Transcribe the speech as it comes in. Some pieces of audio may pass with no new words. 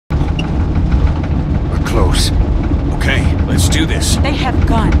Okay, let's do this. They have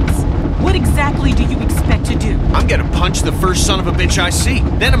guns. What exactly do you expect to do? I'm gonna punch the first son of a bitch I see.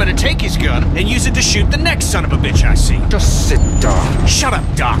 Then I'm gonna take his gun and use it to shoot the next son of a bitch I see. Just sit down. Shut up,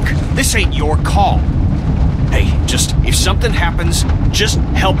 Doc. This ain't your call. Hey, just, if something happens, just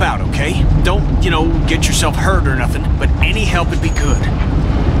help out, okay? Don't, get yourself hurt or nothing, but any help would be good.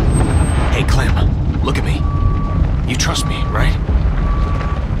 Hey, Clem, look at me. You trust me, right?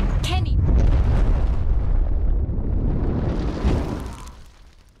 Kenny.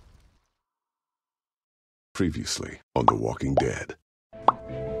 Previously on The Walking Dead.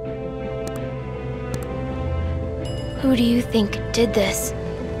 Who do you think did this?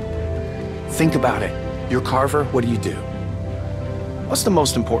 Think about it. You're Carver, what do you do? What's the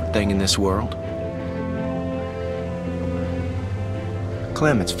most important thing in this world?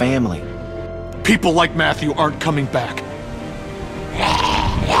 Clem, it's family. People like Matthew aren't coming back.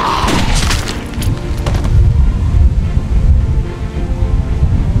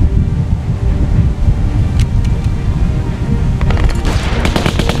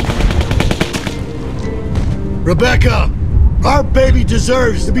 Rebecca! Our baby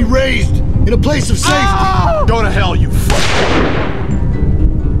deserves to be raised in a place of safety! Ah! Go to hell, you fuck!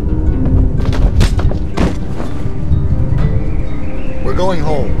 We're going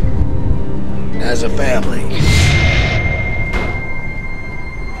home. As a family.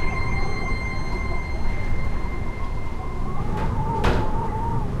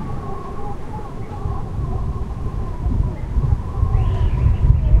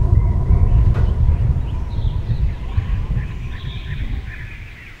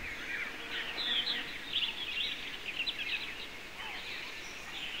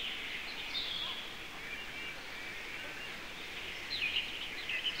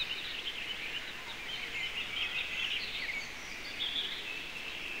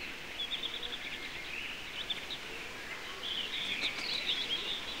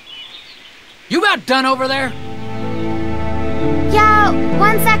 You about done over there? Yeah,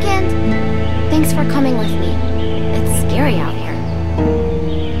 1 second. Thanks for coming with me. It's scary out here.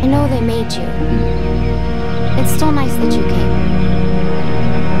 I know they made you. It's still nice that you came.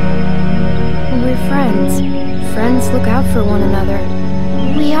 We're friends. Friends look out for one another.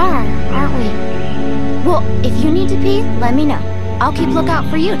 We are, aren't we? Well, if you need to pee, let me know. I'll keep lookout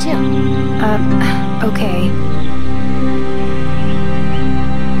for you, too. Okay.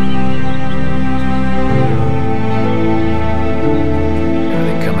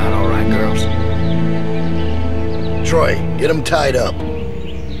 Troy, get him tied up.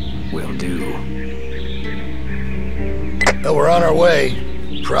 Will do. Well, we're on our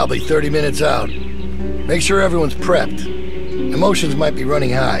way. Probably 30 minutes out. Make sure everyone's prepped. Emotions might be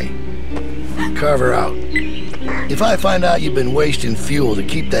running high. Carver out. If I find out you've been wasting fuel to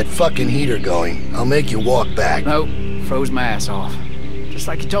keep that fucking heater going, I'll make you walk back. Nope, froze my ass off. Just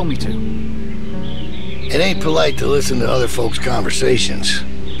like you told me to. It ain't polite to listen to other folks' conversations.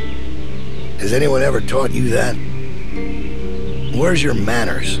 Has anyone ever taught you that? Where's your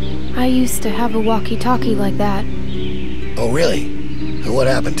manners? I used to have a walkie-talkie like that. Oh, really? And what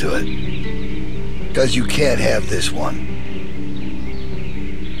happened to it? 'Cause you can't have this one.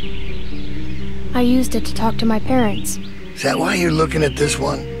 I used it to talk to my parents. Is that why you're looking at this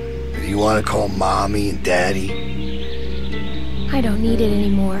one? Or do you want to call Mommy and Daddy? I don't need it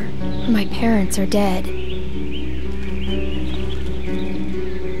anymore. My parents are dead.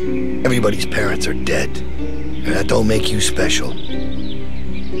 Everybody's parents are dead. And that don't make you special.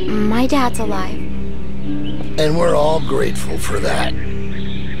 My dad's alive. And we're all grateful for that.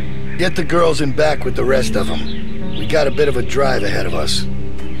 Get the girls in back with the rest of them. We got a bit of a drive ahead of us.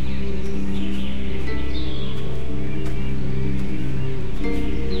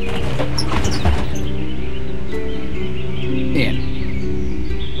 In.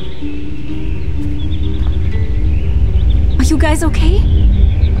 Are you guys okay?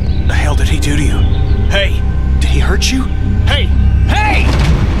 The hell did he do to you? Hey, did he hurt you? Hey! Hey!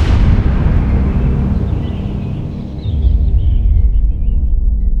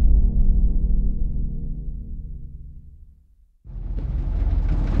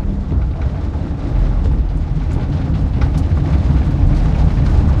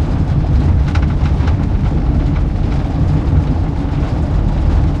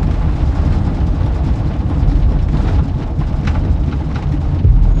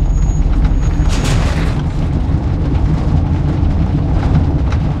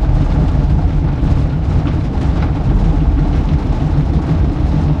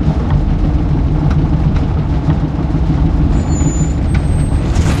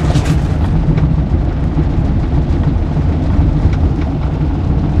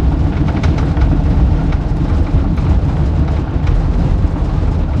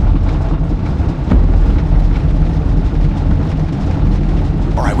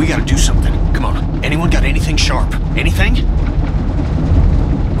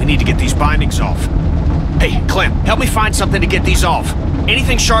 need to get these bindings off. Hey, Clem, help me find something to get these off.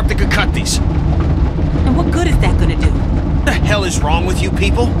 Anything sharp that could cut these. And what good is that gonna do? The hell is wrong with you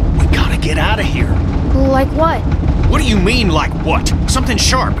people? We gotta get out of here. Like what? What do you mean, like what? Something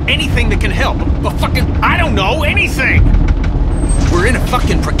sharp, anything that can help. But fucking, I don't know, anything! We're in a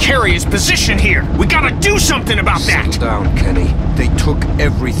fucking precarious position here. We gotta do something about that! Settle down, Kenny. They took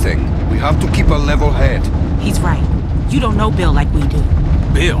everything. We have to keep a level head. He's right. You don't know Bill like we do.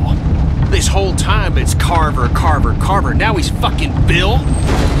 Bill? This whole time it's Carver, Carver, Carver. Now he's fucking Bill?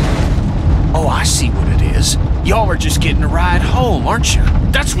 Oh, I see what it is. Y'all are just getting a ride home, aren't you?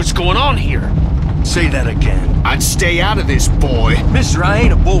 That's what's going on here. Say that again. I'd stay out of this, boy. Mister, I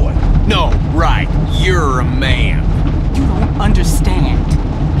ain't a boy. No, right. You're a man. You don't understand.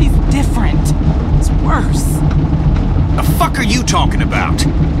 He's different. It's worse. The fuck are you talking about?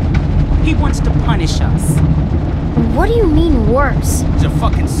 He wants to punish us. What do you mean worse? He's a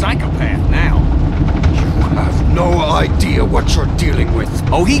fucking psychopath now. You have no idea what you're dealing with.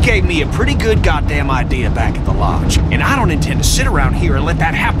 Oh, he gave me a pretty good goddamn idea back at the lodge. And I don't intend to sit around here and let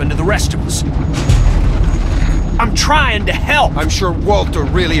that happen to the rest of us. I'm trying to help. I'm sure Walter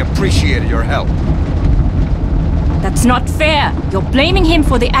really appreciated your help. That's not fair. You're blaming him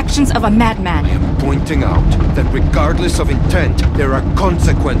for the actions of a madman. I am pointing out that regardless of intent, there are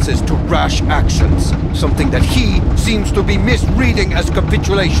consequences to rash actions. Something that he seems to be misreading as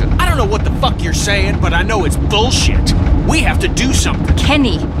capitulation. I don't know what the fuck you're saying, but I know it's bullshit. We have to do something.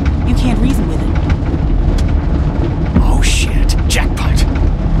 Kenny. You can't reason with him. Oh shit. Jackpot.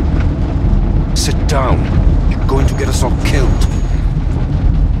 Sit down. You're going to get us all killed.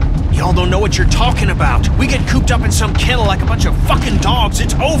 Y'all don't know what you're talking about. We get cooped up in some kennel like a bunch of fucking dogs,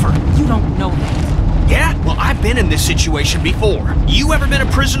 it's over. You don't know that. Yeah? Well, I've been in this situation before. You ever been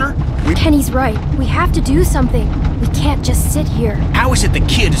a prisoner? Kenny's right. We have to do something. We can't just sit here. How is it the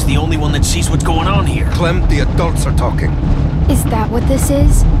kid is the only one that sees what's going on here? Clem, the adults are talking. Is that what this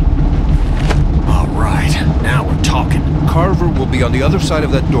is? All right, now we're talking. Carver will be on the other side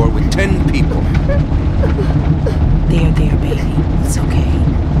of that door with 10 people. There, baby. It's okay.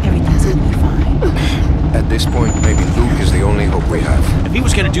 Everything's gonna be fine. At this point, maybe Luke is the only hope we have. If he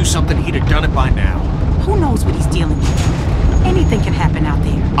was gonna do something, he'd have done it by now. Who knows what he's dealing with? Anything can happen out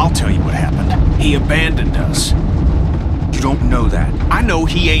there. I'll tell you what happened. He abandoned us. You don't know that. I know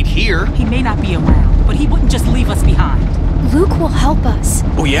he ain't here. He may not be around, but he wouldn't just leave us behind. Luke will help us.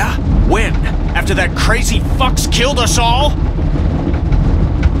 Oh yeah? When? After that crazy fucks killed us all?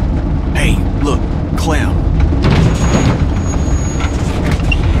 Hey, look, Clem.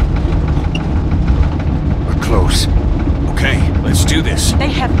 We're close. Okay, let's do this. They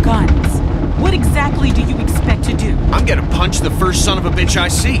have guns. What exactly do you expect to do? I'm gonna punch the first son of a bitch I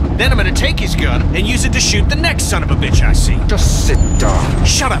see. Then I'm gonna take his gun and use it to shoot the next son of a bitch I see. Just sit down.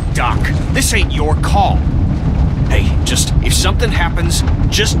 Shut up, Doc. This ain't your call. Hey, just, if something happens,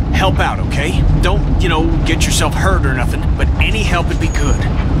 just help out, okay? Don't, get yourself hurt or nothing, but any help would be good.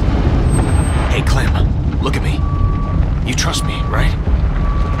 Hey, Clem, look at me. You trust me, right?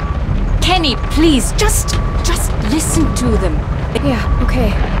 Kenny, please, just listen to them. Yeah,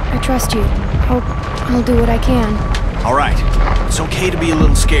 okay. I trust you. I'll do what I can. All right. It's okay to be a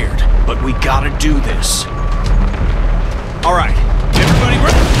little scared, but we gotta do this. All right. Everybody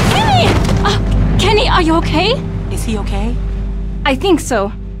Kenny! Kenny, are you okay? Is he okay? I think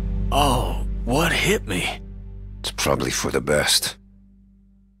so. Oh, what hit me? It's probably for the best.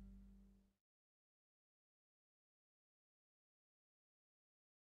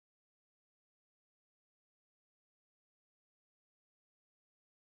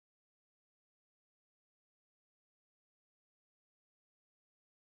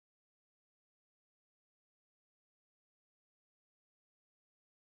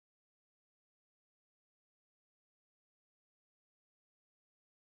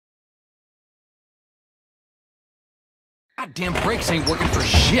 Goddamn brakes ain't working for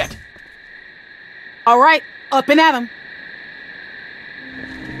shit. All right, up and at him.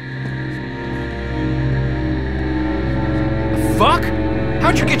 The fuck?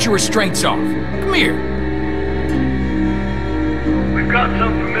 How'd you get your restraints off? Come here. We've got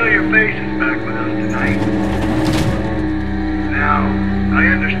some familiar faces back with us tonight. Now, I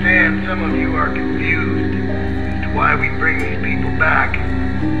understand some of you are confused as to why we bring these people back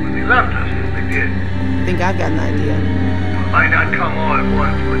when they left us as they did. I think I've got an idea. It might not come all at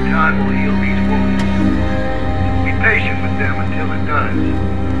once, but time will heal these wounds. So be patient with them until it does.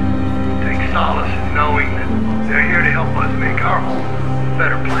 Take solace in knowing that they're here to help us make our home a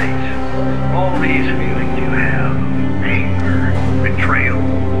better place. All these feelings you have, anger, betrayal,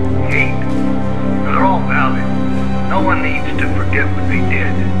 hate, they're all valid. No one needs to forget what they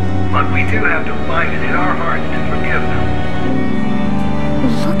did. But we do have to find it in our hearts to forgive them.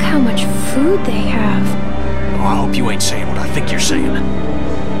 Look how much food they have. Oh, I hope you ain't saying what I think you're saying. As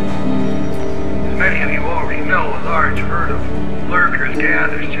many of you already know, a large herd of lurkers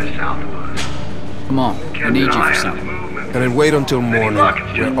gathers just south of us. Come on, I need you for something. And then wait until morning.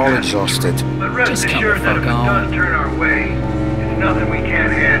 We're all exhausted. But rest Just come assured the that if it fuck on. does turn our way, it's nothing we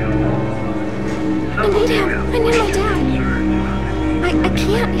can't handle. I need him. I need my dad. I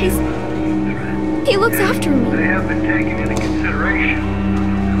can't. He looks after They me. have been taken into consideration.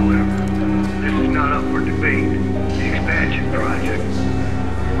 However, this is not up for debate. The expansion project.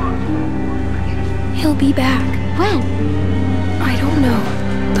 He'll be back. When? I don't know,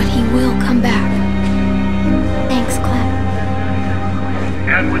 but he will come back. Thanks, Clem.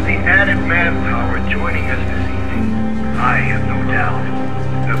 And with the added manpower joining us this evening, I have no doubt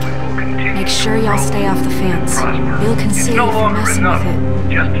that we will continue. Make sure y'all stay off the fence. prosper. Bill can see It's no if you're longer messing enough with it.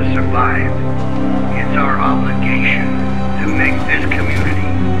 just to survive. It's our obligation to make this community a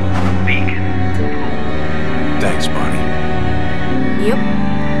beacon of hope. Thanks, Bonnie. Yep. To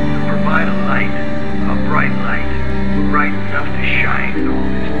provide a light, a bright light, bright enough to shine in all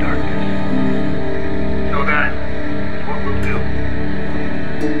this darkness. So that's what we'll do.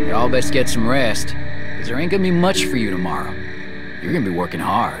 Y'all best get some rest, because there ain't gonna be much for you tomorrow. You're gonna be working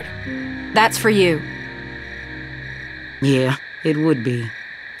hard. That's for you. Yeah, it would be.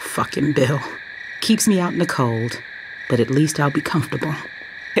 Fucking Bill. Keeps me out in the cold, but at least I'll be comfortable.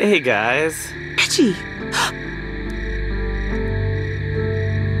 Hey, guys. Reggie!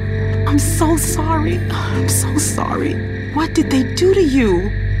 I'm so sorry. I'm so sorry. What did they do to you?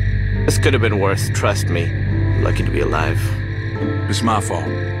 This could have been worse, trust me. I'm lucky to be alive. It's my fault.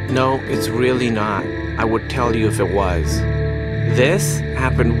 No, it's really not. I would tell you if it was. This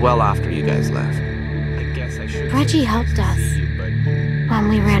happened well after you guys left. I guess I should. Reggie helped us when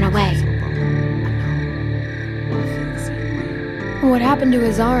we ran away. What happened to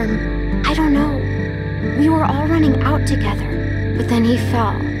his arm? I don't know. We were all running out together, but then he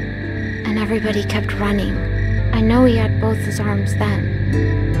fell, and everybody kept running. I know he had both his arms then.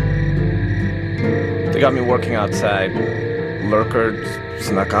 They got me working outside. Lurkers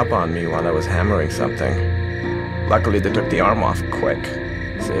snuck up on me while I was hammering something. Luckily, they took the arm off quick.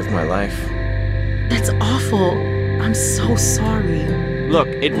 Saved my life. That's awful. I'm so sorry. Look,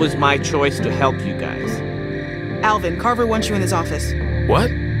 it was my choice to help you guys. Alvin, Carver wants you in his office. What?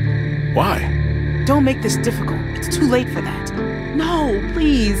 Why? Don't make this difficult. It's too late for that. No,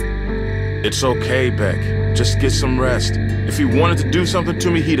 please. It's okay, Beck. Just get some rest. If he wanted to do something to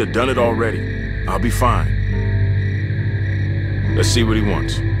me, he'd have done it already. I'll be fine. Let's see what he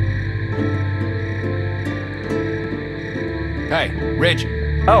wants. Hey, Reggie.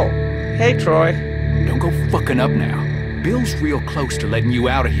 Oh, hey, Troy. Don't go fucking up now. Bill's real close to letting you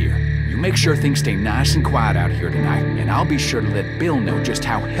out of here. You make sure things stay nice and quiet out here tonight, and I'll be sure to let Bill know just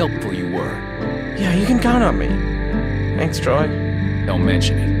how helpful you were. Yeah, you can count on me. Thanks, Troy. Don't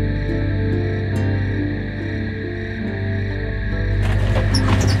mention it.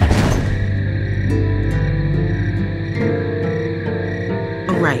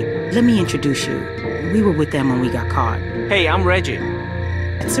 All right, let me introduce you. We were with them when we got caught. Hey, I'm Reggie.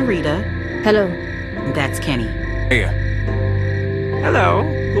 That's Sarita. Hello. And that's Kenny. Hey, Hello.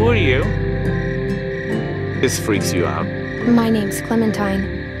 Who are you? This freaks you out. My name's Clementine.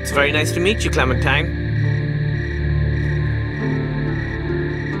 It's very nice to meet you, Clementine.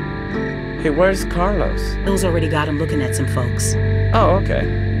 Hey, where's Carlos? Bill's already got him looking at some folks. Oh, okay.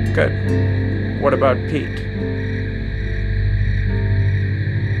 Good. What about Pete?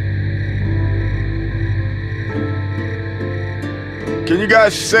 Can you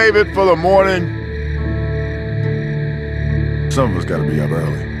guys save it for the morning? Some of us gotta be up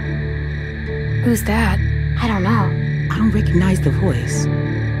early. Who's that? I don't know. I don't recognize the voice.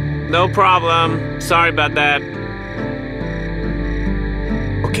 No problem. Sorry about that.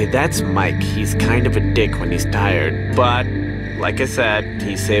 Okay, that's Mike. He's kind of a dick when he's tired, but like I said,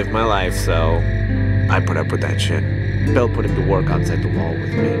 he saved my life, so I put up with that shit. Bill put him to work outside the wall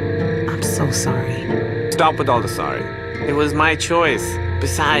with me. I'm so sorry. Stop with all the sorry. It was my choice.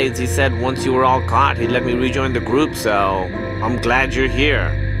 Besides, he said once you were all caught, he'd let me rejoin the group, so I'm glad you're here.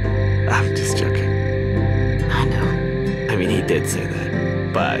 I'm just joking. I know. I mean, he did say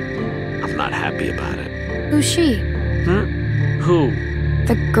that, but I'm not happy about it. Who's she? Who?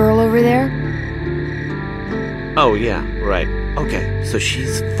 The girl over there? Oh, yeah, right. Okay, so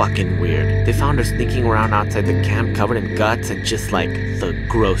she's fucking weird. They found her sneaking around outside the camp covered in guts and just like the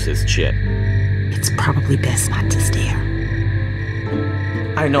grossest shit. It's probably best not to stare.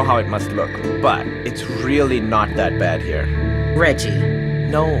 I know how it must look, but it's really not that bad here. Reggie,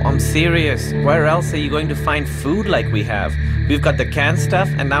 No, I'm serious. Where else are you going to find food like we have? We've got the canned stuff,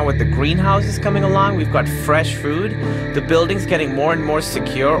 and now with the greenhouses coming along, we've got fresh food. The building's getting more and more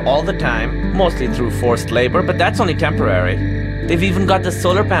secure all the time, mostly through forced labor, but that's only temporary. They've even got the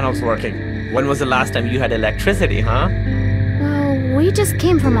solar panels working. When was the last time you had electricity, huh? Well, we just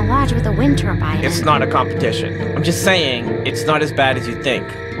came from a lodge with a wind turbine. It's not a competition. I'm just saying, it's not as bad as you think.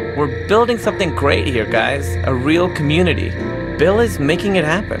 We're building something great here, guys. A real community. Bill is making it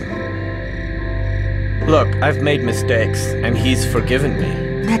happen. Look, I've made mistakes, and he's forgiven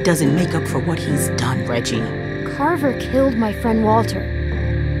me. That doesn't make up for what he's done, Reggie. Carver killed my friend Walter.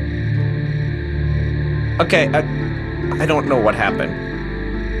 Okay, I don't know what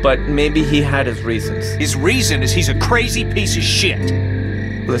happened, but maybe he had his reasons. His reason is he's a crazy piece of shit.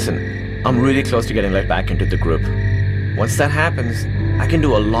 Listen, I'm really close to getting let back into the group. Once that happens, I can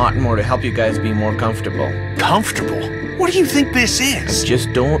do a lot more to help you guys be more comfortable. Comfortable? What do you think this is? I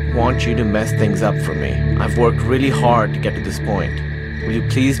just don't want you to mess things up for me. I've worked really hard to get to this point. Will you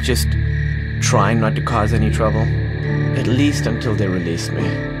please just try not to cause any trouble? At least until they release me.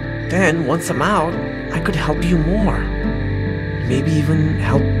 Then, once I'm out, I could help you more. Maybe even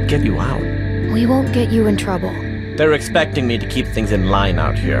help get you out. We won't get you in trouble. They're expecting me to keep things in line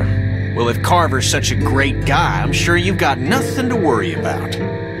out here. Well, if Carver's such a great guy, I'm sure you've got nothing to worry about.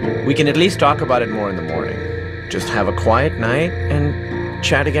 We can at least talk about it more in the morning. Just have a quiet night and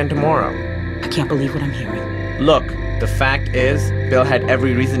chat again tomorrow. I can't believe what I'm hearing. Look, the fact is, Bill had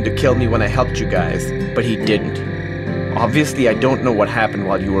every reason to kill me when I helped you guys, but he didn't. Obviously, I don't know what happened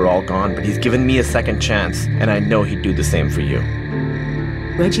while you were all gone, but he's given me a second chance, and I know he'd do the same for you.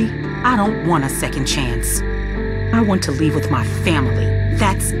 Reggie, I don't want a second chance. I want to leave with my family.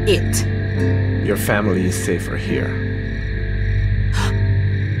 That's it. Your family is safer here.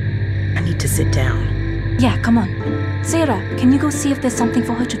 I need to sit down. Yeah, come on. Sarah, can you go see if there's something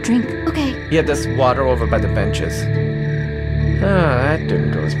for her to drink? Okay. Yeah, there's water over by the benches. Ah, that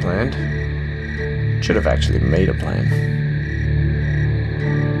didn't go as planned. Should have actually made a plan.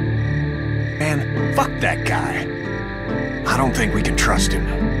 Man, fuck that guy. I don't think we can trust him.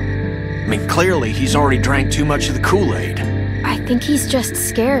 I mean, clearly he's already drank too much of the Kool-Aid. I think he's just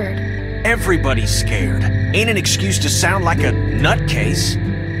scared. Everybody's scared. Ain't an excuse to sound like a nutcase.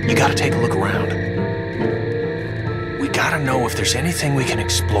 You gotta take a look around. We gotta know if there's anything we can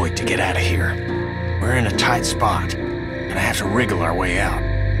exploit to get out of here. We're in a tight spot. Gonna have to wriggle our way out.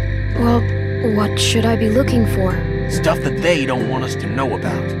 Well, what should I be looking for? Stuff that they don't want us to know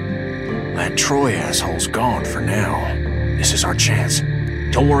about. That Troy asshole's gone for now. This is our chance.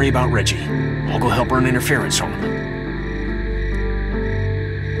 Don't worry about Reggie. I'll go help run interference on him.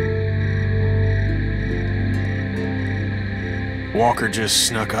 Walker just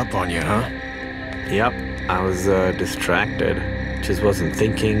snuck up on you, huh? Yep, I was distracted. Just wasn't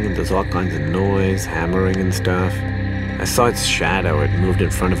thinking. There's all kinds of noise, hammering and stuff. I saw its shadow. It moved in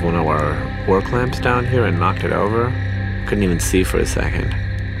front of one of our work lamps down here and knocked it over. Couldn't even see for a second.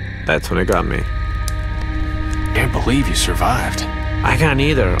 That's when it got me. Can't believe you survived. I can't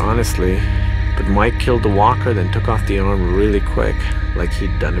either, honestly. But Mike killed the walker, then took off the arm really quick, like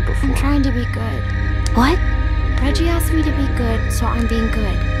he'd done it before. I'm trying to be good. What? Reggie asked me to be good, so I'm being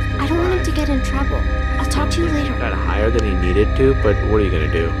good. I don't want him to get in trouble. I'll talk to you later. Got higher than he needed to, but what are you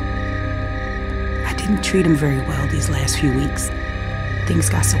gonna do? I didn't treat him very well these last few weeks. Things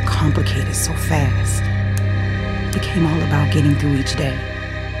got so complicated so fast. It became all about getting through each day.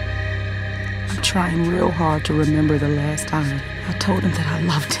 I'm trying real hard to remember the last time I told him that I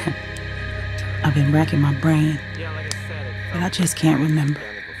loved him. I've been racking my brain, but I just can't remember.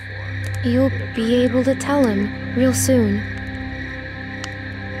 You'll be able to tell him real soon.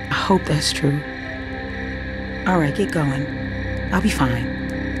 I hope that's true. All right, get going. I'll be fine.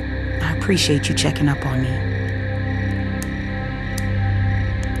 I appreciate you checking up on me.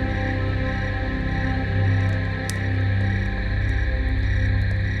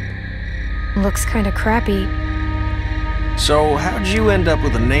 Looks kinda crappy. So, how'd you end up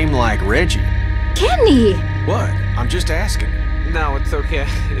with a name like Reggie? Kenny! What? I'm just asking. No, it's okay.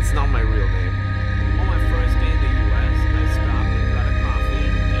 It's not my real name. On my first day in the U.S., I stopped and got a coffee,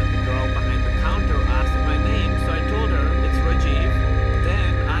 and the girl behind the counter asked me my name, so I told her it's Rajiv.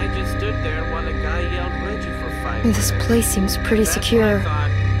 Then I just stood there while a guy yelled Reggie for 5 minutes. This place seems pretty secure. I thought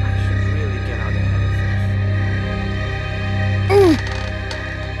I should really get out ahead of this.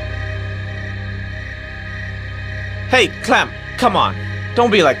 Hey, Clem, come on. Don't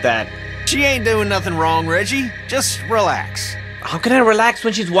be like that. She ain't doing nothing wrong, Reggie. Just relax. How can I relax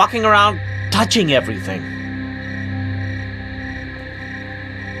when she's walking around touching everything?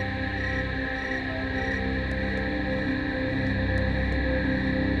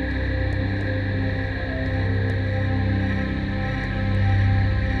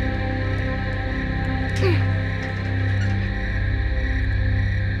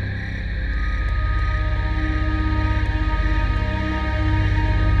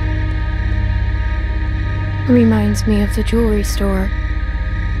 Reminds me of the jewelry store.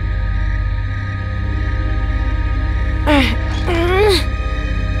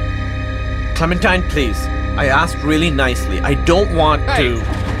 Clementine, please. I asked really nicely. I don't want to...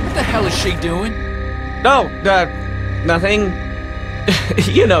 What the hell is she doing? No, nothing.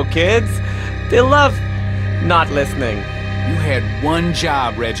 You know, kids. They love not listening. You had one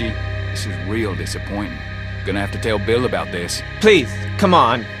job, Reggie. This is real disappointing. Gonna have to tell Bill about this. Please, come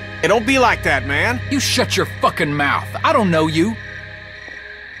on. It don't be like that, man. You shut your fucking mouth. I don't know you.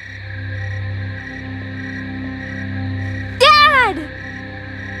 Dad!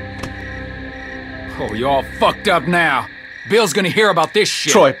 Oh, you're all fucked up now. Bill's gonna hear about this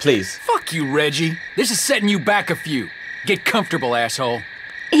shit. Troy, please. Fuck you, Reggie. This is setting you back a few. Get comfortable, asshole.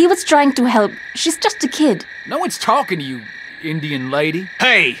 He was trying to help. She's just a kid. No one's talking to you, Indian lady.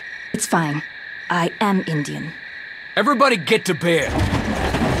 Hey! It's fine. I am Indian. Everybody get to bed.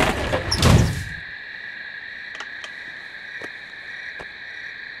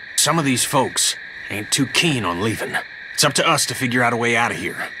 Some of these folks ain't too keen on leaving. It's up to us to figure out a way out of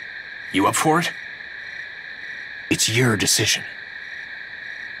here. You up for it? It's your decision.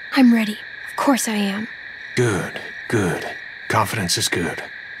 I'm ready. Of course I am. Good, good. Confidence is good.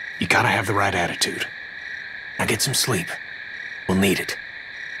 You gotta have the right attitude. Now get some sleep. We'll need it.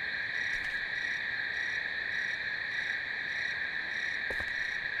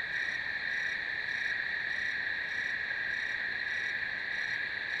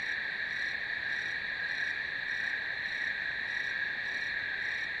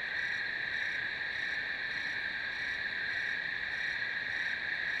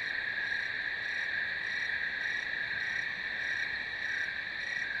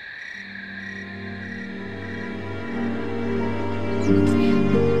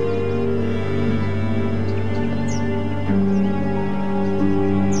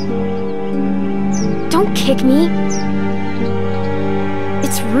 Don't kick me.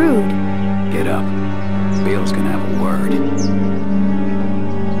 It's rude. Get up. Bill's gonna have a word.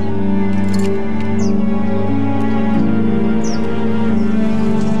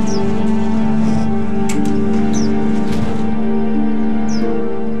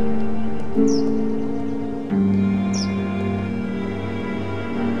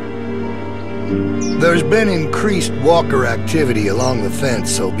 There's been increased walker activity along the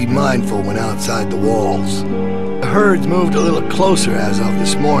fence, so be mindful when outside the walls. The herd's moved a little closer as of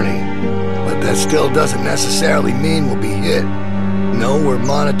this morning, but that still doesn't necessarily mean we'll be hit. No, we're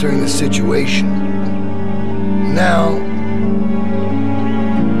monitoring the situation. Now,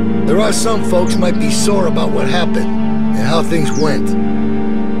 there are some folks might be sore about what happened and how things went.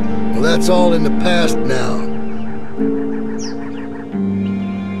 Well, that's all in the past now.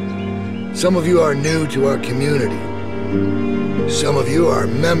 Some of you are new to our community. Some of you are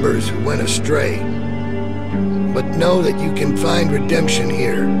members who went astray. But know that you can find redemption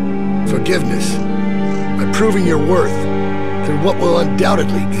here, forgiveness, by proving your worth through what will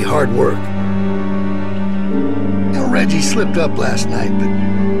undoubtedly be hard work. Now, Reggie slipped up last night, but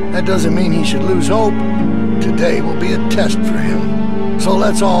that doesn't mean he should lose hope. Today will be a test for him. So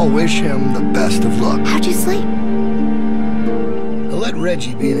let's all wish him the best of luck. How'd you sleep? Let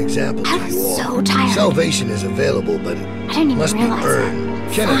Reggie be an example to you all. I was so tired. Salvation is available, but it must be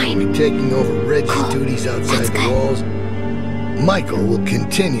earned. Kenneth will be taking over Reggie's duties outside the walls. Michael will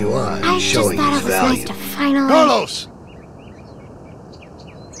continue on showing his value. Nice to finally... Carlos!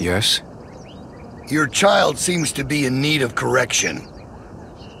 Yes? Your child seems to be in need of correction.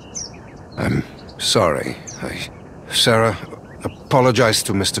 I'm sorry. Sarah, apologize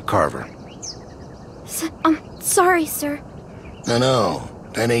to Mr. Carver. Sorry, sir. No,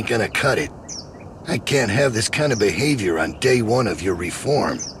 that ain't gonna cut it. I can't have this kind of behavior on day one of your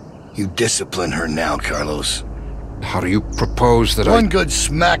reform. You discipline her now, Carlos. How do you propose that One good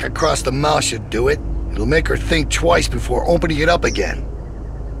smack across the mouth should do it. It'll make her think twice before opening it up again.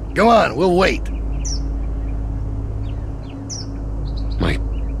 Go on, we'll wait.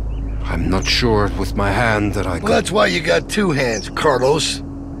 I'm not sure with my hand that I could... Well, that's why you got two hands, Carlos.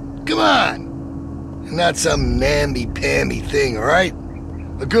 Come on! Not some namby-pamby thing, all right?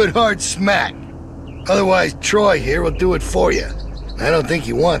 A good hard smack. Otherwise, Troy here will do it for you. I don't think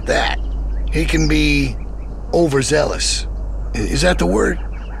you want that. He can be overzealous. Is that the word?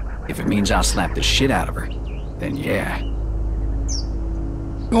 If it means I'll slap the shit out of her, then yeah.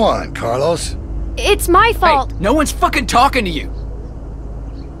 Go on, Carlos. It's my fault. Hey, no one's fucking talking to you.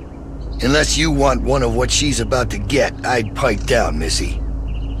 Unless you want one of what she's about to get, I'd pipe down, Missy.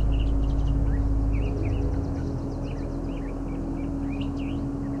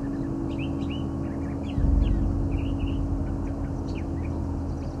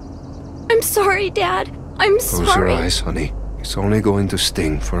 I'm sorry, Dad. I'm Close sorry. your eyes, honey. It's only going to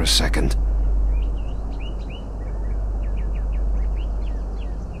sting for a second.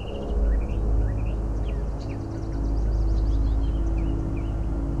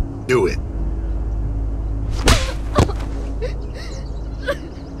 Do it.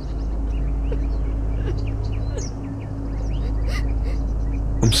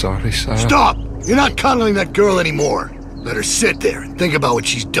 I'm sorry, Sarah. Stop! You're not cuddling that girl anymore. Let her sit there and think about what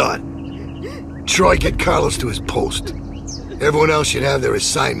she's done. Troy, get Carlos to his post. Everyone else should have their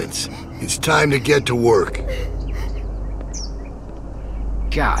assignments. It's time to get to work.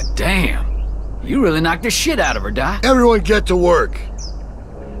 God damn. You really knocked the shit out of her, Doc. Everyone get to work.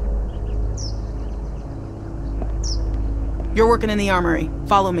 You're working in the armory.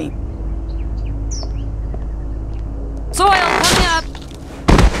 Follow me. Soil, coming up!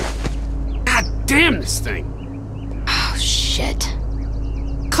 God damn this thing! Oh, shit.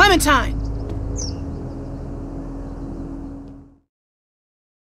 Clementine!